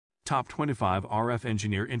Top 25 RF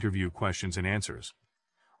Engineer Interview Questions and Answers.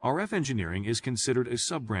 RF engineering is considered a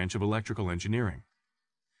sub-branch of electrical engineering.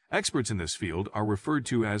 Experts in this field are referred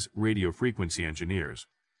to as radio frequency engineers.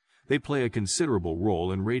 They play a considerable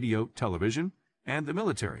role in radio, television, and the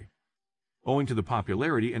military. Owing to the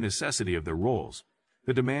popularity and necessity of their roles,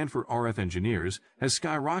 the demand for RF engineers has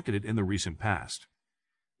skyrocketed in the recent past.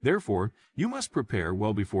 Therefore, you must prepare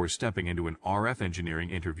well before stepping into an RF engineering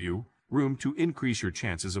interview room to increase your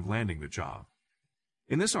chances of landing the job.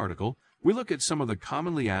 In this article, we look at some of the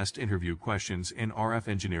commonly asked interview questions in RF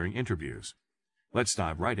engineering interviews. Let's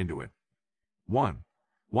dive right into it. 1.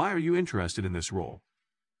 Why are you interested in this role?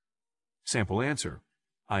 Sample answer.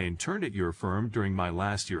 I interned at your firm during my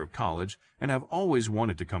last year of college and have always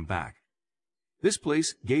wanted to come back. This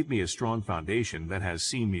place gave me a strong foundation that has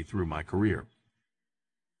seen me through my career.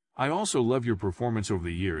 I also love your performance over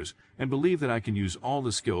the years and believe that I can use all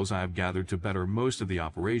the skills I have gathered to better most of the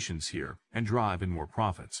operations here and drive in more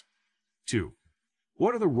profits. 2.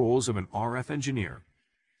 What are the roles of an RF engineer?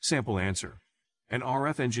 Sample answer. An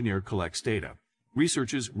RF engineer collects data,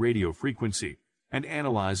 researches radio frequency, and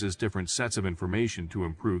analyzes different sets of information to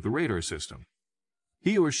improve the radar system.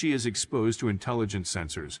 He or she is exposed to intelligent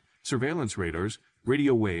sensors, surveillance radars,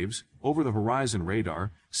 radio waves, over-the-horizon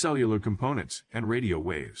radar, cellular components, and radio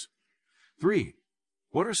waves. 3.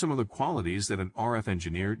 What are some of the qualities that an RF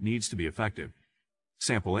engineer needs to be effective?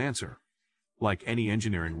 Sample answer. Like any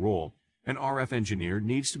engineering role, an RF engineer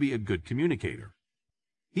needs to be a good communicator.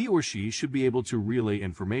 He or she should be able to relay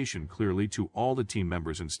information clearly to all the team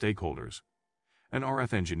members and stakeholders. An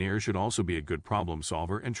RF engineer should also be a good problem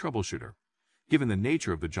solver and troubleshooter, given the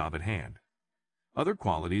nature of the job at hand. Other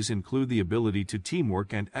qualities include the ability to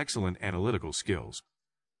teamwork and excellent analytical skills.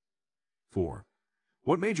 4.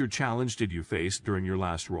 What major challenge did you face during your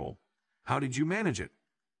last role? How did you manage it?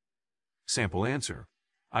 Sample answer.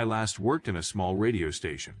 I last worked in a small radio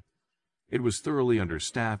station. It was thoroughly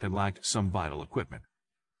understaffed and lacked some vital equipment.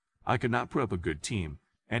 I could not put up a good team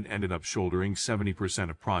and ended up shouldering 70%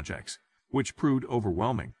 of projects, which proved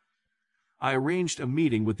overwhelming. I arranged a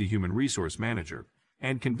meeting with the human resource manager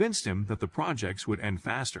and convinced him that the projects would end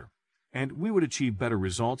faster, and we would achieve better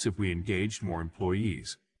results if we engaged more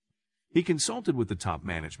employees. He consulted with the top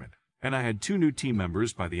management, and I had 2 new team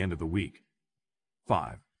members by the end of the week.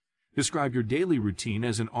 5. Describe your daily routine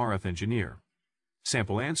as an RF engineer.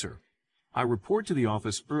 Sample answer. I report to the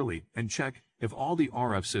office early and check if all the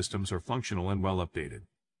RF systems are functional and well updated.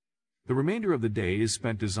 The remainder of the day is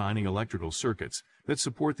spent designing electrical circuits that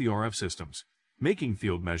support the RF systems, making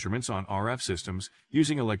field measurements on RF systems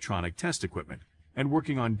using electronic test equipment, and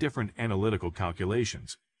working on different analytical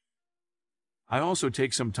calculations. I also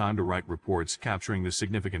take some time to write reports capturing the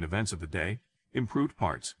significant events of the day, improved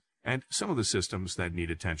parts, and some of the systems that need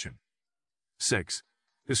attention. 6.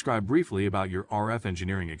 Describe briefly about your RF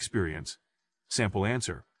engineering experience. Sample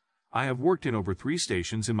answer. I have worked in over 3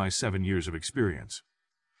 stations in my 7 years of experience.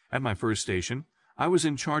 At my first station, I was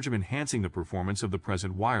in charge of enhancing the performance of the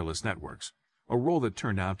present wireless networks, a role that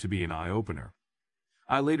turned out to be an eye-opener.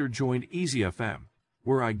 I later joined Easy FM,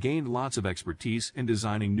 where I gained lots of expertise in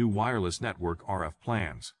designing new wireless network RF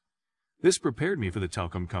plans. This prepared me for the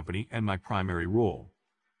telecom company and my primary role.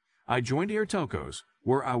 I joined Air Telcos,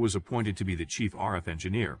 where I was appointed to be the chief RF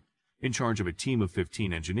engineer, in charge of a team of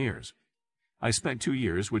 15 engineers. I spent 2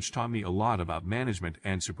 years, which taught me a lot about management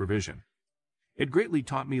and supervision. It greatly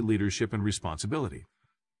taught me leadership and responsibility.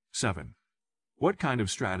 7. What kind of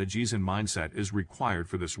strategies and mindset is required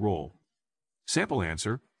for this role? Sample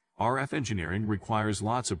answer. RF engineering requires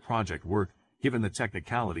lots of project work, given the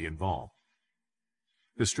technicality involved.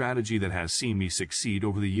 The strategy that has seen me succeed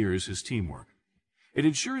over the years is teamwork. It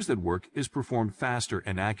ensures that work is performed faster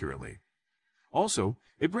and accurately. Also,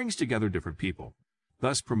 it brings together different people,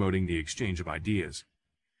 thus promoting the exchange of ideas.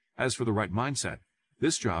 As for the right mindset,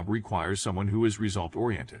 this job requires someone who is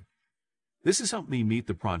result-oriented. This has helped me meet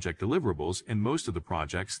the project deliverables in most of the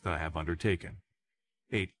projects that I have undertaken.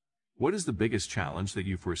 8. What is the biggest challenge that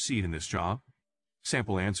you foresee in this job?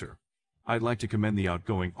 Sample answer. I'd like to commend the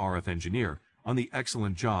outgoing RF engineer on the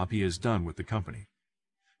excellent job he has done with the company.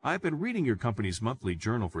 I've been reading your company's monthly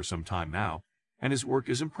journal for some time now, and his work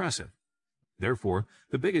is impressive. Therefore,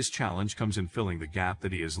 the biggest challenge comes in filling the gap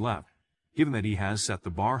that he has left, given that he has set the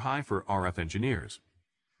bar high for RF engineers.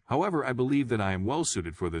 However, I believe that I am well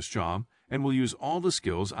suited for this job and will use all the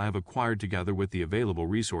skills I have acquired together with the available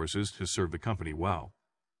resources to serve the company well.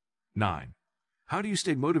 9. How do you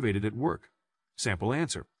stay motivated at work? Sample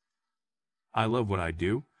answer. I love what I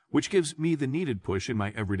do, which gives me the needed push in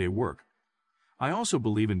my everyday work. I also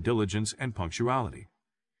believe in diligence and punctuality.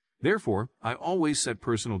 Therefore, I always set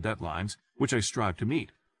personal deadlines, which I strive to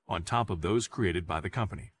meet, on top of those created by the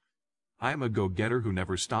company. I am a go-getter who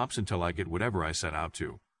never stops until I get whatever I set out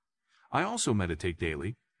to. I also meditate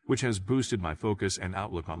daily, which has boosted my focus and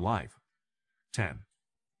outlook on life. 10.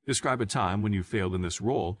 Describe a time when you failed in this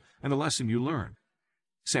role and the lesson you learned.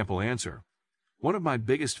 Sample answer. One of my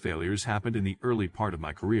biggest failures happened in the early part of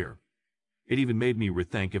my career. It even made me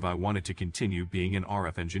rethink if I wanted to continue being an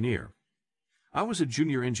RF engineer. I was a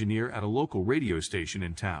junior engineer at a local radio station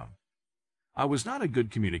in town. I was not a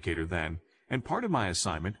good communicator then, and part of my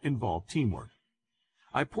assignment involved teamwork.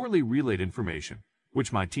 I poorly relayed information,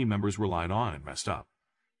 which my team members relied on, and messed up.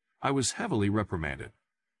 I was heavily reprimanded.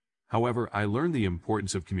 However, I learned the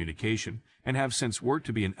importance of communication and have since worked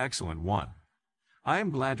to be an excellent one. I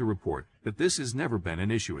am glad to report that this has never been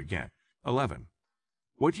an issue again. 11.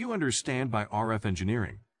 What do you understand by RF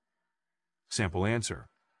engineering? Sample answer.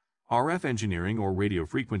 RF engineering, or radio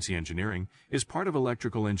frequency engineering, is part of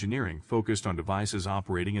electrical engineering focused on devices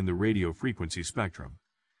operating in the radio frequency spectrum.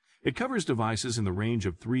 It covers devices in the range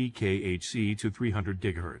of 3 kHz to 300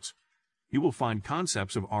 GHz. You will find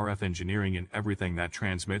concepts of RF engineering in everything that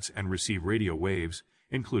transmits and receives radio waves,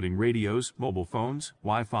 including radios, mobile phones,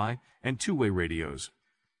 Wi-Fi, and two-way radios.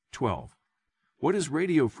 12. What is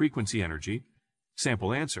radio frequency energy?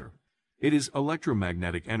 Sample answer. It is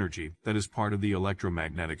electromagnetic energy that is part of the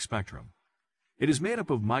electromagnetic spectrum. It is made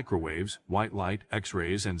up of microwaves, white light,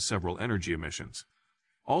 X-rays, and several energy emissions.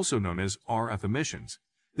 Also known as RF emissions,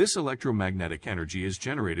 this electromagnetic energy is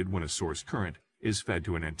generated when a source current is fed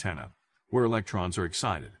to an antenna, where electrons are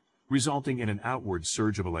excited, resulting in an outward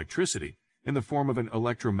surge of electricity in the form of an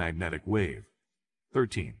electromagnetic wave.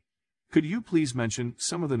 13. Could you please mention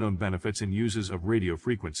some of the known benefits and uses of radio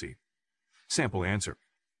frequency? Sample answer.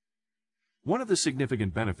 One of the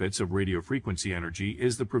significant benefits of radio frequency energy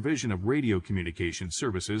is the provision of radio communication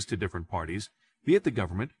services to different parties, be it the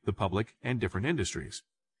government, the public, and different industries.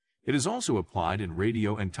 It is also applied in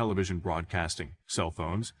radio and television broadcasting, cell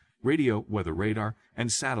phones, radio, weather radar,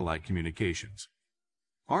 and satellite communications.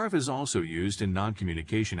 RF is also used in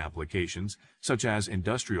non-communication applications such as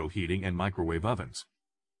industrial heating and microwave ovens.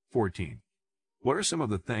 14. What are some of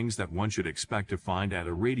the things that one should expect to find at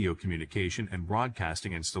a radio communication and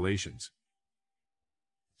broadcasting installations?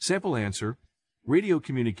 Sample answer. Radio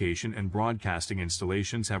communication and broadcasting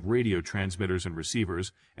installations have radio transmitters and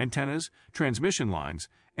receivers, antennas, transmission lines,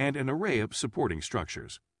 and an array of supporting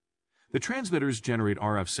structures. The transmitters generate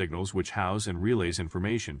RF signals which house and relays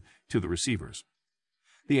information to the receivers.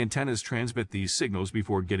 The antennas transmit these signals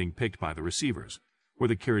before getting picked by the receivers, where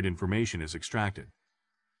the carried information is extracted.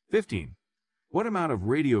 15. What amount of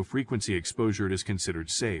radio frequency exposure is considered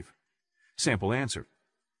safe? Sample answer.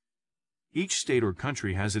 Each state or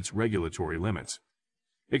country has its regulatory limits.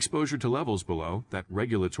 Exposure to levels below that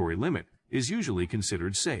regulatory limit is usually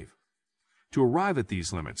considered safe. To arrive at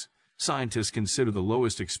these limits, scientists consider the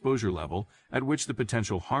lowest exposure level at which the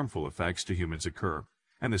potential harmful effects to humans occur,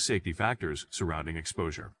 and the safety factors surrounding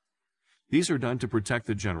exposure. These are done to protect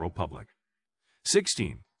the general public.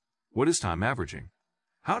 16. What is time averaging?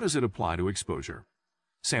 How does it apply to exposure?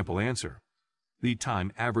 Sample answer. The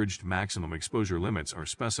time-averaged maximum exposure limits are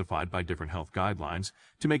specified by different health guidelines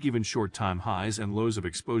to make even short time highs and lows of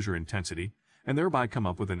exposure intensity, and thereby come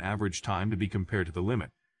up with an average time to be compared to the limit.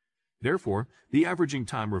 Therefore, the averaging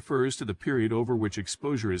time refers to the period over which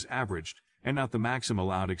exposure is averaged and not the maximum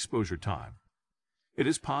allowed exposure time. It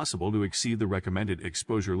is possible to exceed the recommended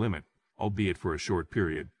exposure limit, albeit for a short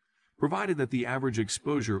period, provided that the average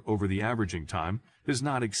exposure over the averaging time does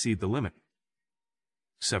not exceed the limit.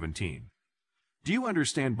 17. Do you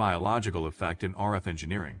understand biological effect in RF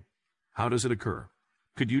engineering? How does it occur?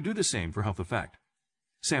 Could you do the same for health effect?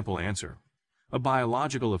 Sample answer. A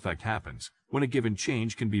biological effect happens when a given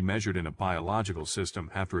change can be measured in a biological system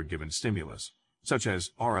after a given stimulus, such as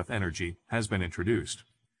RF energy, has been introduced.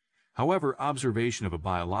 However, observation of a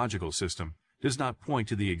biological system does not point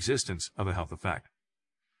to the existence of a health effect.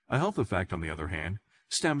 A health effect, on the other hand,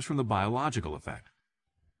 stems from the biological effect.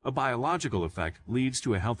 A biological effect leads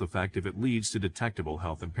to a health effect if it leads to detectable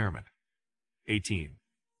health impairment. 18.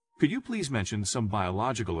 Could you please mention some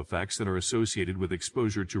biological effects that are associated with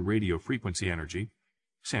exposure to radio frequency energy?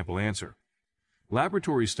 Sample answer.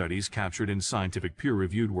 Laboratory studies captured in scientific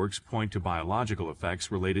peer-reviewed works point to biological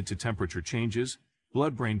effects related to temperature changes,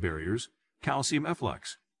 blood-brain barriers, calcium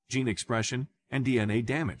efflux, gene expression, and DNA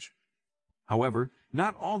damage. However,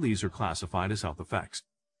 not all these are classified as health effects.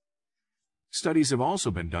 Studies have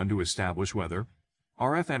also been done to establish whether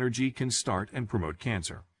RF energy can start and promote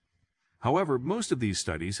cancer. However, most of these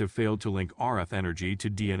studies have failed to link RF energy to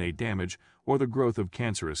DNA damage or the growth of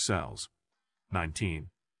cancerous cells. 19.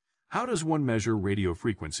 How does one measure radio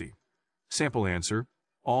frequency? Sample answer.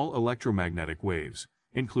 All electromagnetic waves,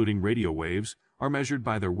 including radio waves, are measured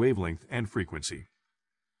by their wavelength and frequency.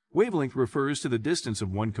 Wavelength refers to the distance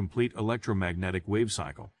of one complete electromagnetic wave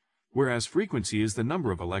cycle, whereas frequency is the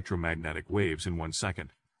number of electromagnetic waves in 1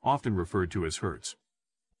 second, often referred to as hertz.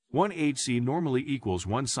 1 Hz normally equals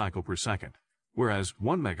 1 cycle per second, whereas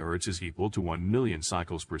 1 MHz is equal to 1 million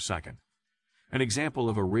cycles per second. An example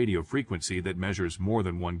of a radio frequency that measures more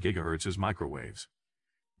than 1 GHz is microwaves.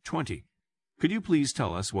 20. Could you please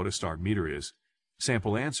tell us what a start meter is?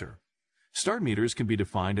 Sample answer. Start meters can be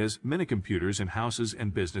defined as minicomputers in houses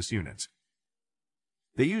and business units.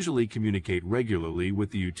 They usually communicate regularly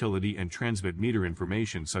with the utility and transmit meter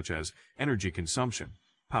information such as energy consumption,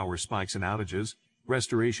 power spikes and outages,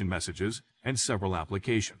 restoration messages, and several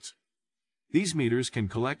applications. These meters can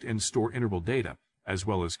collect and store interval data, as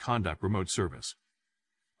well as conduct remote service.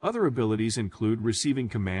 Other abilities include receiving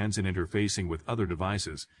commands and interfacing with other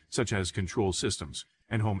devices, such as control systems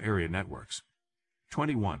and home area networks.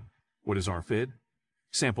 21. What is RFID?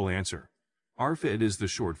 Sample answer. RFID is the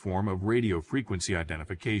short form of radio frequency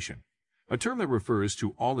identification, a term that refers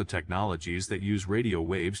to all the technologies that use radio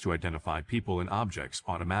waves to identify people and objects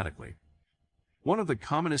automatically. One of the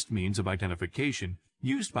commonest means of identification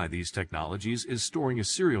used by these technologies is storing a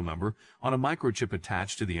serial number on a microchip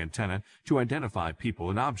attached to the antenna to identify people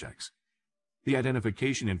and objects. The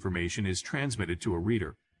identification information is transmitted to a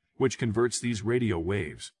reader, which converts these radio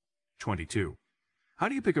waves. 22. How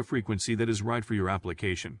do you pick a frequency that is right for your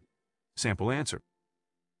application? Sample answer.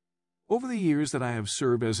 Over the years that I have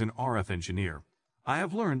served as an RF engineer, I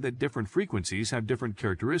have learned that different frequencies have different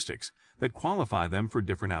characteristics that qualify them for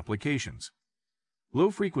different applications.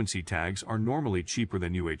 Low-frequency tags are normally cheaper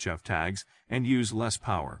than UHF tags and use less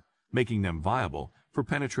power, making them viable for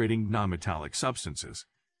penetrating non-metallic substances.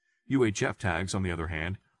 UHF tags, on the other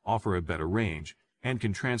hand, offer a better range and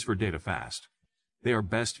can transfer data fast. They are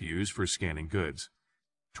best used for scanning goods.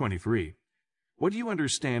 23. What do you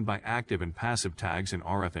understand by active and passive tags in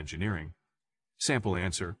RF engineering? Sample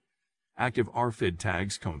answer. Active RFID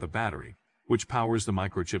tags come with a battery, which powers the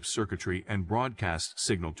microchip circuitry and broadcasts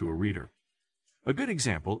signal to a reader. A good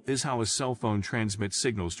example is how a cell phone transmits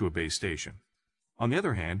signals to a base station. On the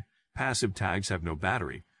other hand, passive tags have no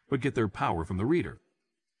battery, but get their power from the reader.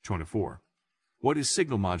 24. What is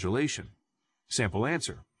signal modulation? Sample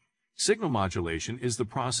answer. Signal modulation is the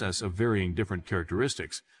process of varying different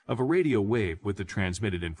characteristics of a radio wave with the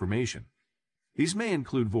transmitted information. These may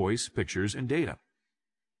include voice, pictures, and data.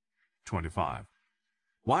 25.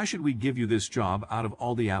 Why should we give you this job out of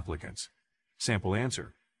all the applicants? Sample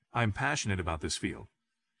answer. I'm passionate about this field.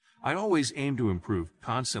 I always aim to improve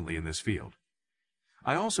constantly in this field.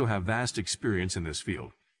 I also have vast experience in this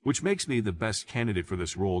field, which makes me the best candidate for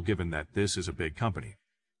this role given that this is a big company.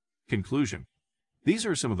 Conclusion. These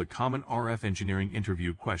are some of the common RF engineering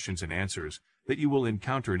interview questions and answers that you will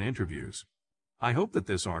encounter in interviews. I hope that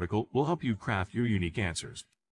this article will help you craft your unique answers.